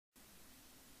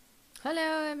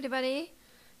Hello, everybody.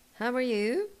 How are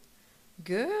you?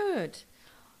 Good.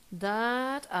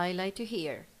 That I like to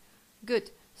hear. Good.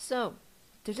 So,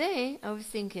 today I was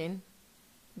thinking,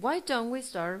 why don't we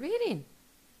start reading?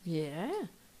 Yeah,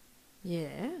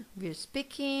 we're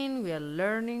speaking, we are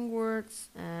learning words,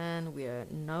 and we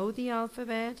know the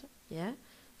alphabet. Yeah.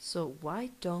 So, why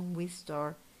don't we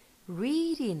start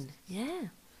reading? Yeah.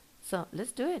 So,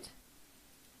 let's do it.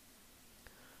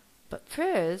 But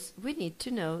first, we need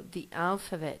to know the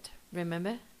alphabet.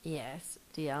 Remember? Yes,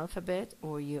 the alphabet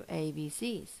or your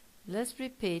ABCs. Let's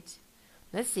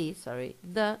see,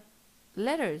 the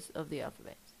letters of the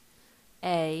alphabet.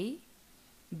 A,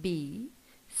 B,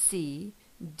 C,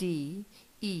 D,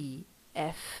 E,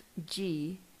 F,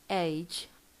 G, H,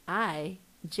 I,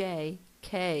 J,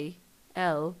 K,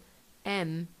 L,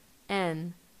 M,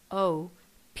 N, O,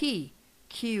 P,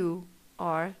 Q,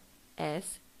 R,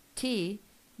 S, T,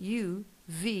 U,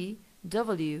 V,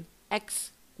 W,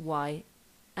 X, Y,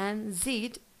 and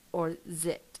Z or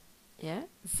Z. Yeah,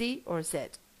 Z or Z.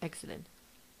 Excellent.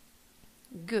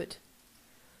 Good.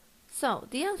 So,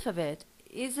 the alphabet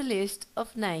is a list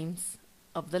of names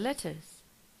of the letters.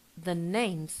 The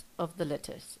names of the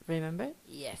letters. Remember?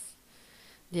 Yes.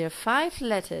 There are 5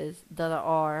 letters that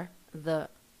are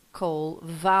called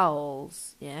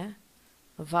vowels. Yeah?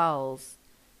 Vowels.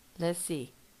 Let's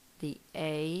see. The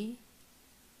A,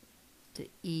 the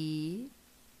E,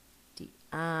 the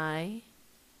I,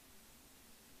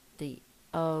 the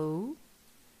O,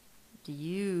 the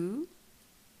U.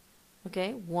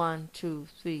 Okay, 1, 2,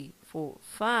 3, 4,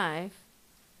 5.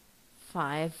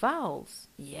 5 vowels.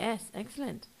 Yes,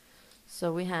 excellent.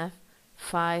 So we have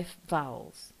 5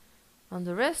 vowels. And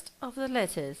the rest of the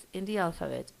letters in the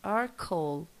alphabet are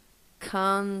called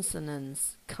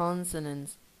consonants.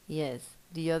 Consonants. Yes,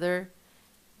 the other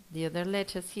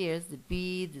letters here is the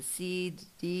B, the C, the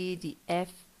D, the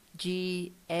F,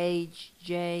 G, H,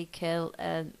 J, K, L,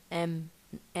 M,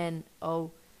 N,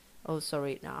 O. Oh,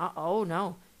 sorry. No, oh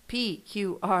no. P,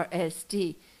 Q, R, S,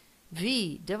 T,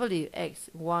 V, W, X,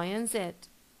 Y, and Z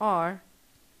are,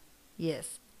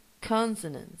 yes,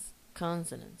 consonants.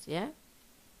 Consonants, yeah?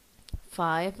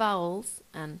 5 vowels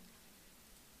and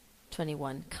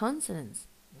 21 consonants.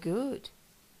 Good.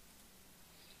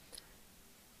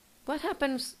 What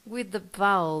happens with the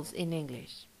vowels in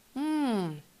English?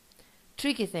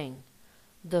 Tricky thing.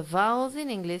 The vowels in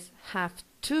English have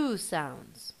 2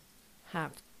 sounds.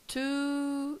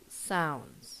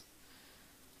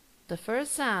 The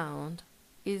first sound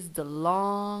is the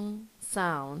long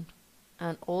sound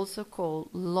and also called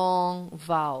long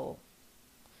vowel.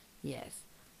 Yes.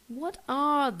 What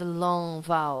are the long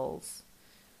vowels?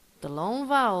 The long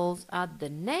vowels are the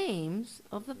names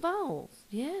of the vowels.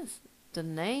 Yes, the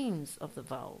names of the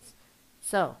vowels.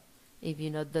 So, if you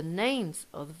know the names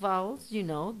of the vowels, you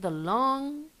know the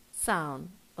long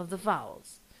sound of the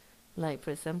vowels. Like,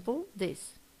 for example,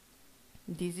 this.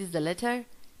 This is the letter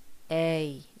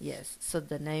A. Yes, so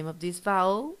the name of this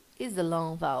vowel is the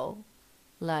long vowel.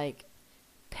 Like,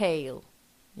 pale.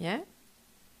 Yeah?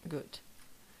 Good.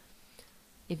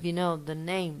 If you know the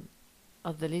name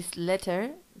of the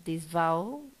letter, this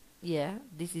vowel, yeah,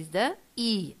 this is the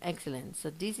E. Excellent. So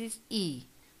this is E,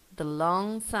 the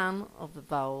long sound of the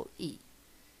vowel E.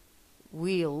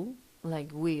 Wheel,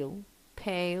 like wheel,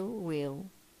 pale, wheel.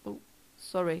 Oh,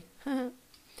 sorry.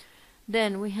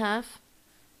 Then we have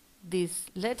this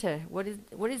letter. What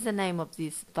is the name of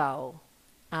this vowel?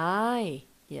 I.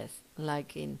 Yes,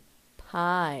 like in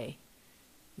pie.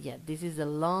 Yeah, this is a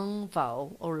long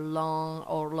vowel or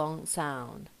long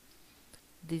sound.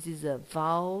 This is a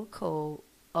vowel called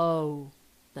O.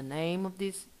 The name of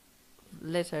this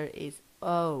letter is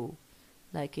O,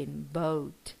 like in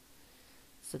boat.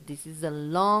 So this is a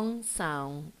long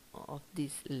sound of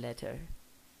this letter.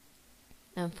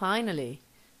 And finally,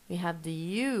 we have the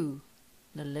U,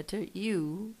 the letter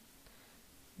U.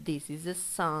 This is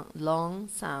a long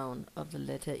sound of the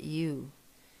letter U,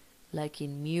 like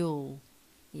in mule.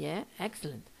 Yeah,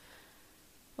 excellent.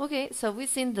 Okay, so we've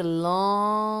seen the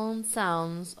long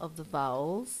sounds of the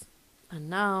vowels. And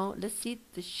now let's see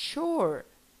the short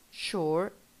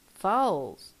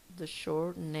vowels, the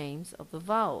short names of the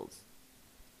vowels.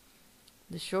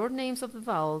 The short names of the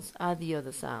vowels are the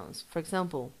other sounds. For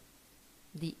example,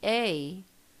 the A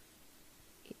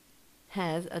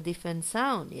has a different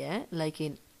sound, yeah, like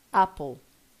in apple.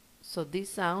 So this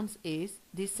sound is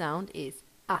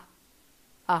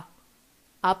a,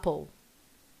 apple.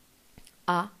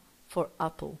 A for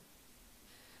apple.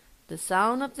 The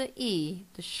sound of the E,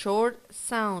 the short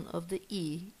sound of the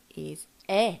E is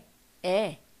e,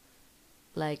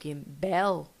 like in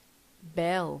bell,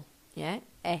 yeah,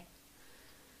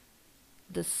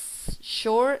 the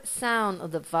short sound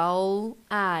of the vowel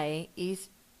I is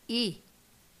E.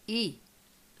 E,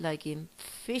 like in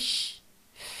fish,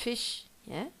 fish,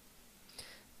 yeah?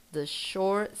 The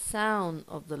short sound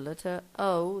of the letter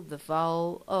O, the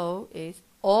vowel O, is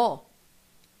O.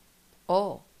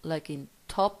 O, like in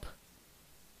top,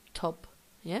 top,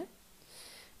 yeah?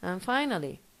 And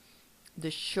finally,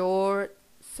 the short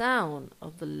sound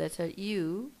of the letter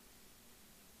U,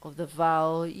 of the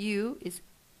vowel U, is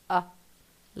A,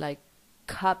 like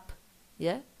cup,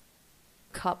 yeah?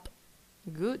 Cup,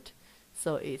 good.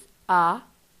 So it's A,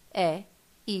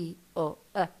 E, O,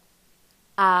 A.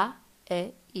 A,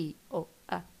 E, O,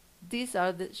 A. These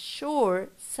are the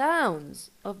short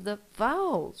sounds of the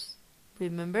vowels.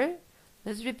 Remember?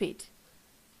 Let's repeat.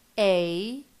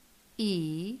 A,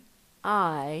 E,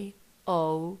 I,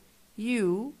 O,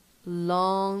 U,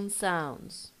 long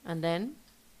sounds. And then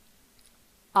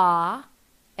A,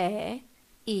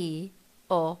 E,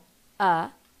 O,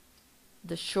 A,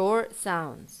 the short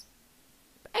sounds.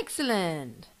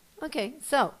 Excellent! Okay,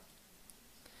 so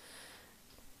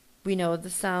we know the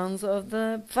sounds of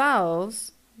the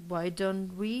vowels. Why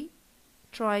don't we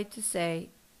try to say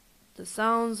the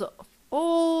sounds of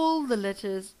all the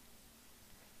letters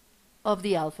of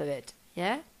the alphabet?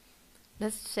 Yeah?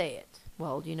 Let's say it.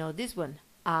 Well, you know this one.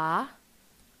 A,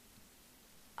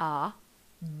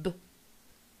 B,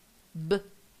 B,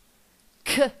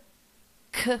 K,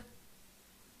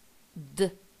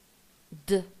 D, E,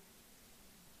 G,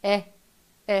 I,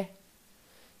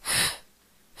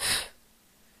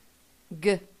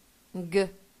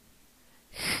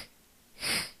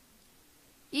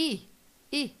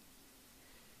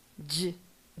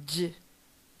 J,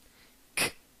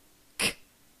 K,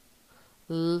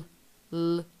 L,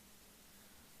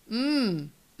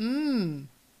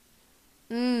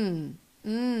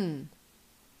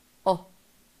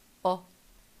 O,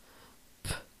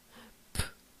 P,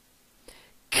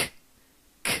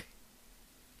 K,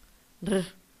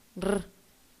 R,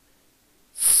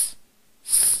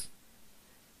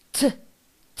 S,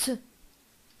 T,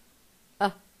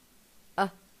 A,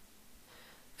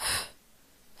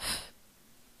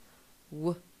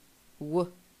 W,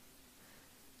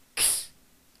 X,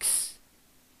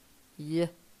 Y,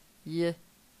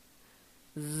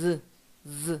 Z.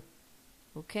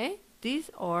 Okay?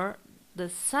 These are the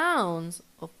sounds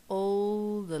of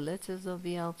all the letters of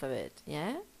the alphabet,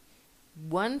 yeah?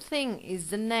 One thing is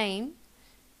the name,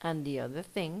 and the other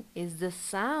thing is the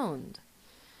sound.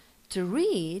 To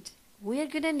read, we are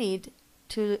going to need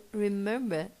to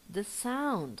remember the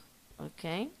sound,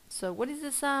 okay? So what is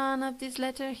the sound of this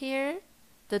letter here?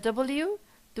 The W?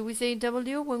 Do we say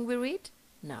W when we read?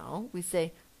 No, we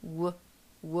say W,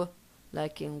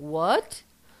 like in what?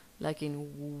 Like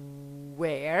in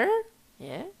where?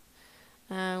 Yeah.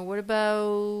 And what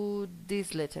about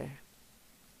this letter?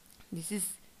 This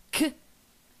is K,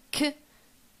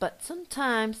 but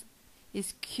sometimes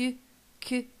it's Q,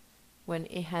 when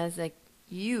it has a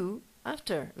U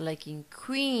after, like in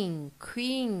queen,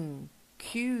 queen,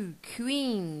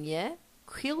 yeah?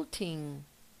 Quilting.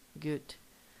 Good.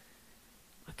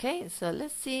 Okay, so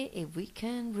let's see if we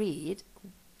can read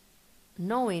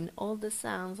knowing all the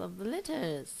sounds of the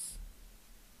letters.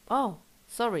 Oh,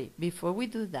 sorry, before we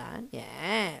do that,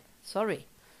 sorry.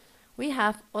 We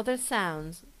have other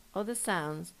sounds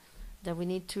that we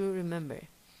need to remember.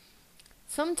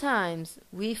 Sometimes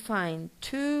we find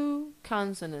two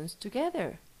consonants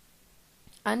together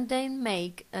and they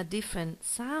make a different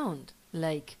sound,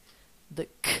 like the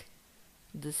K,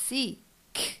 the C,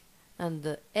 K, and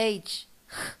the H.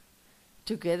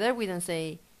 Together we don't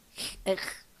say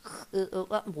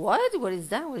what? What is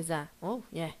that? What is that? Oh,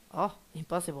 yeah. Oh,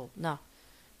 impossible. No.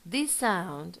 This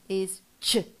sound is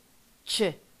ch.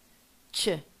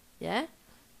 Yeah?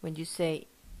 When you see,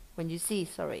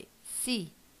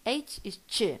 C. H is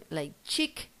ch, like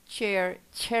chick, chair,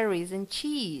 cherries, and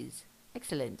cheese.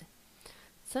 Excellent.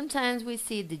 Sometimes we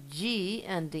see the G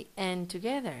and the N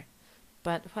together.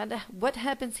 But what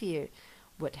happens here?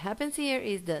 What happens here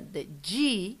is that the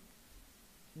G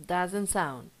doesn't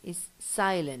sound. It's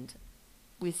silent.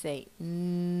 We say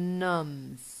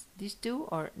nums. These two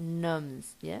are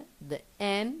nums. Yeah? The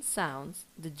N sounds,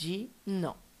 the G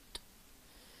not.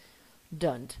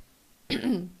 Don't.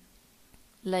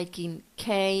 Like in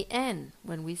KN,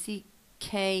 when we see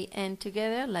KN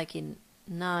together, like in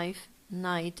knife,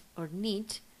 night, or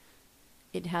neat,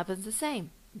 it happens the same.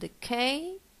 The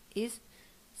K is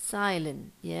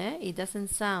silent, yeah? It doesn't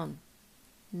sound.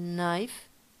 Knife,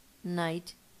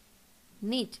 night,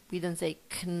 neat. We don't say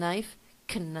knife,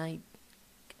 knife,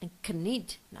 and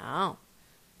knit. No.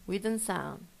 We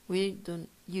don't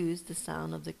use the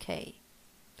sound of the K.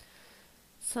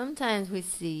 Sometimes we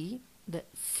see the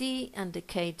C and the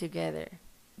K together.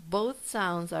 Both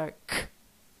sounds are K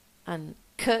and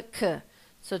K.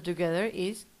 So together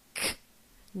is K,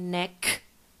 neck,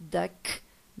 duck,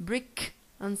 brick,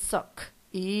 and sock.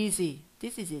 Easy.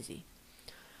 This is easy.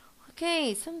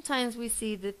 Okay, sometimes we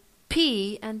see the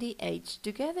P and the H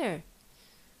together.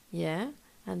 Yeah,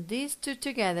 and these two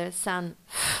together sound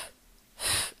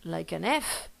like an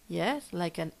F. Yes,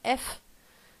 like an F.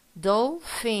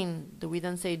 Dolphin. We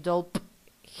don't say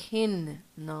dolphin.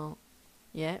 No.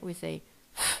 Yeah, we say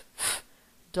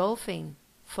dolphin,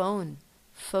 phone,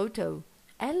 photo,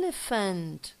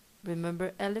 elephant.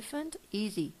 Remember elephant?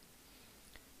 Easy.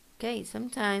 Okay,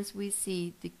 sometimes we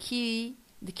see the Q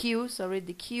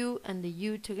and the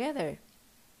U together.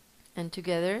 And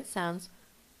together sounds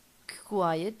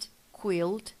quiet,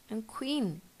 quilt, and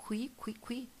queen. Qui.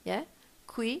 Yeah?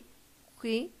 Qui.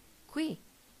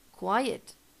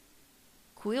 Quiet,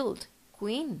 quilt,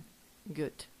 queen.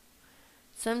 Good.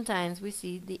 Sometimes we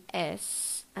see the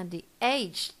S and the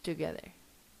H together.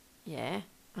 Yeah?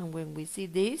 And when we see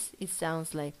this, it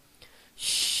sounds like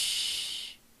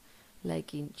shh,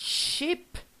 like in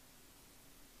ship.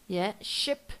 Yeah?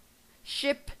 Ship,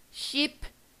 sheep,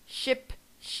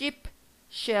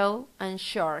 shell, and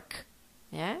shark.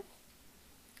 Yeah?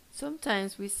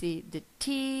 Sometimes we see the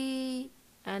T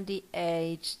and the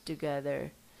H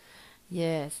together.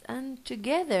 Yes, and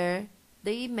together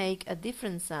they make a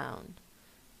different sound.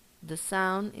 The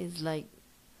sound is like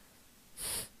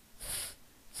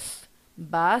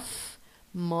bath,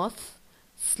 moth,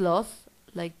 sloth,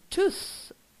 like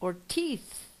tooth or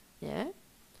teeth. Yeah?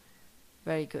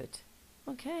 Very good.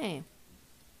 Okay.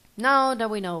 Now that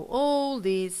we know all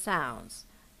these sounds,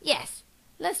 yes,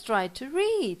 let's try to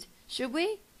read. Should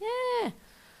we? Yeah.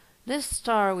 Let's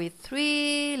start with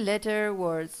 3-letter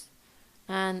words.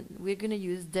 And we're going to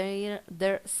use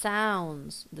their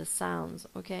sounds, the sounds,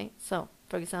 okay? So,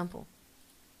 for example,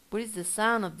 what is the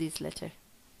sound of this letter?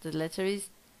 The letter is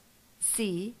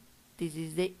C, this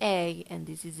is the A, and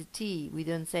this is the T. We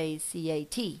don't say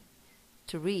C-A-T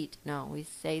to read. No, we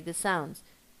say the sounds.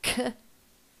 K,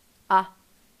 A,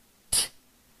 T.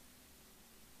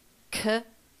 K,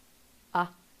 A,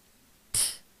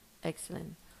 T.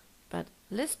 Excellent. But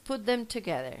let's put them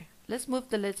together. Let's move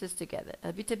the letters together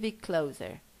a bit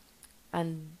closer.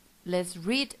 And let's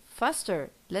read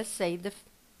faster. Let's say the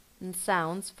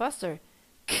sounds faster.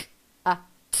 K, A,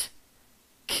 T.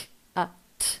 K, A,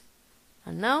 T.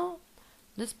 And now,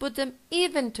 let's put them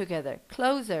even together,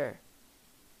 closer.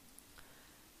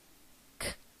 K,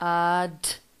 A,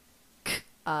 T. K,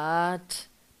 A, T.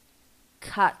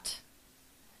 Cat.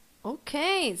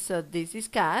 Okay, so this is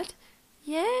cat.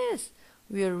 Yes,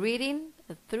 we are reading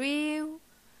a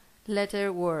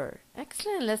 3-letter word.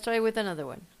 Excellent. Let's try with another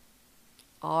one.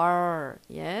 R.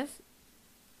 Yes.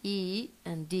 E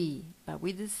and D. But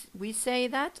we say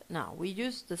that? No, we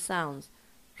use the sounds.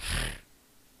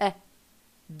 E,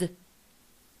 D.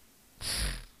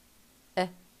 E,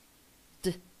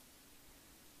 D.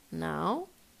 Now,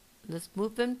 let's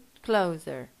move them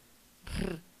closer.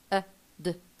 R, E,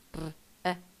 D. R,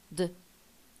 E, D.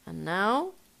 And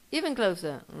now, even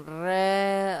closer.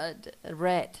 Red.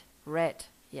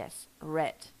 Yes,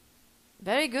 red.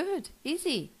 Very good.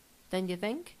 Easy. Don't you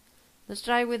think? Let's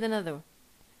try with another.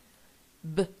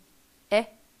 B, E,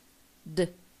 D.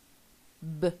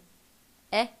 B,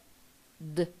 E,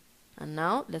 D. And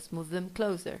now let's move them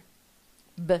closer.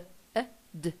 B, E,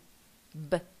 D.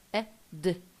 B, E,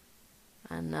 D.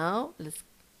 And now let's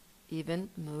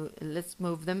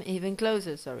move them even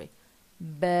closer. Sorry.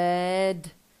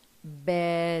 Bed,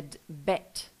 bed,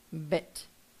 bet, bet.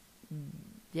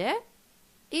 Yeah?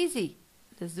 Easy.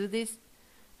 Let's do this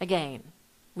again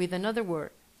with another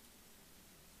word.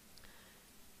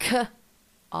 K,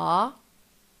 A,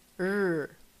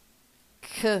 R.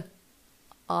 K,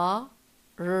 A,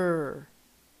 R.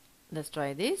 Let's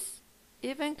try this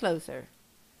even closer.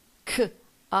 K,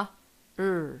 A,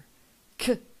 R.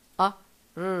 K, A,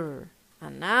 R.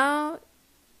 And now,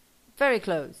 very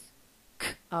close.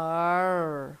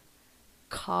 Car,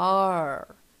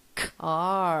 car,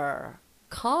 car,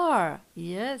 car.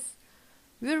 Yes,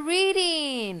 we're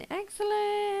reading.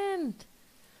 Excellent.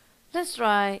 Let's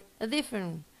try a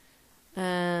different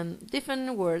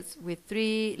words with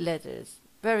 3 letters.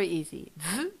 Very easy.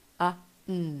 V, A,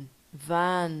 N.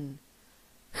 Van.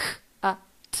 H, A,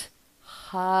 T.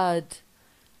 Had.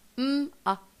 M,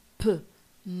 A, P.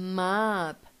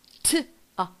 Map. T,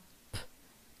 A, P.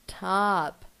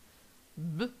 Tap.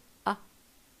 B, A,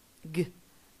 G.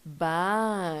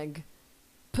 Bag.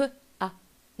 P, A,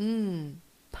 N.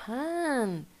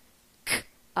 Pan. K,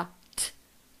 A, T.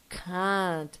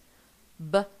 Cat.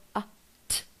 B, A,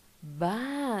 T.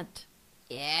 Bat.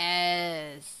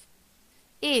 Yes.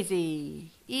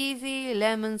 Easy. Easy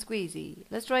lemon squeezy.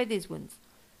 Let's try these ones.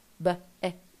 Bed.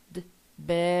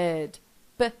 Bed.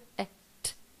 Pet.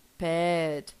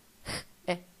 Pet.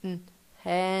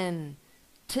 Hen.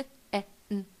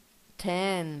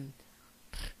 Ten.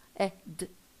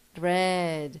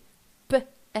 Red.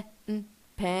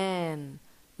 Pen.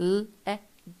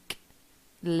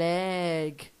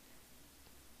 Leg.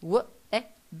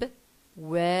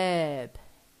 Web.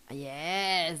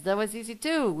 Yes, that was easy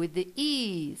too with the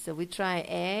E. So we try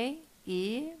A,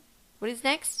 E. What is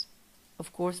next?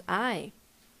 Of course, I.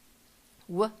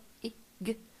 Wig.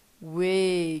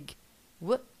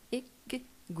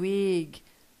 Gwig.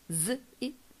 Zib.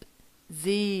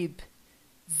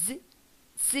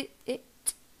 Sit.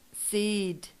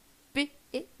 Seed. Big.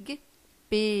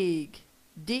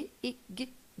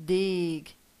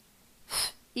 Dig.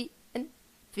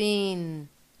 Fin.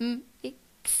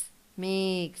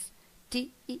 Mix.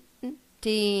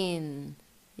 Tin.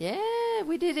 Yeah,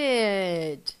 we did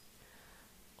it.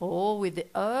 Oh, with the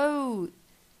O.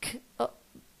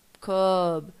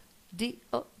 Cub.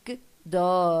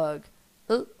 Dog.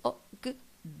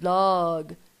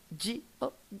 Log.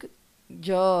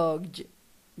 Jog.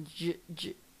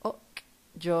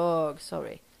 Jog.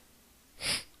 Sorry.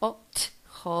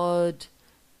 Hod.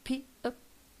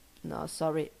 No,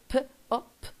 sorry. Pub.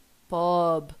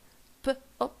 Pub.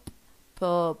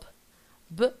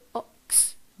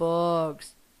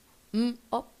 Box.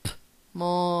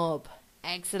 Mob.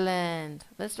 Excellent.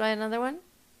 Let's try another one.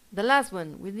 The last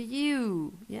one with the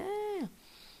U. Yeah.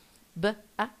 Bus.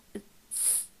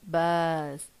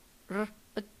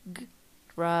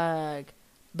 Rag.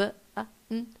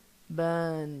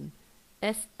 Bun.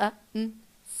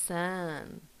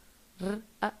 San.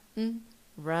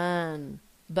 Run.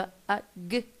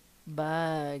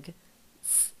 Bag.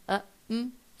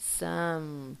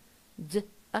 Some.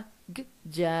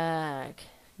 Jack.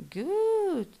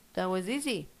 Good. That was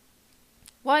easy.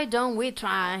 Why don't we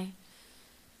try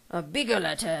a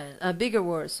bigger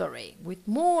word, sorry, with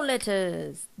more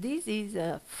letters? This is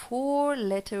a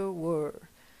 4-letter word.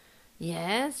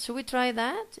 Yes, should we try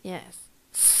that? Yes.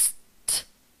 St,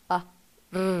 a,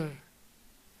 r.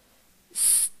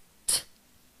 St,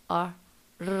 a,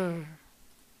 r.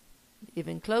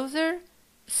 Even closer.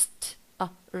 St,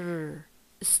 a, r.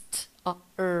 St, a,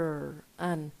 r.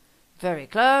 And very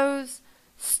close.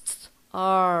 Star.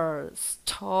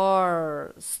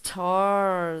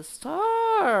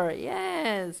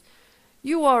 Yes.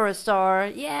 You are a star.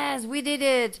 Yes, we did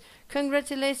it.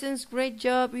 Congratulations. Great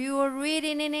job. You are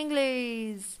reading in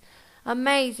English.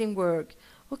 Amazing work.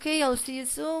 Okay, I'll see you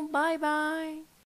soon. Bye bye.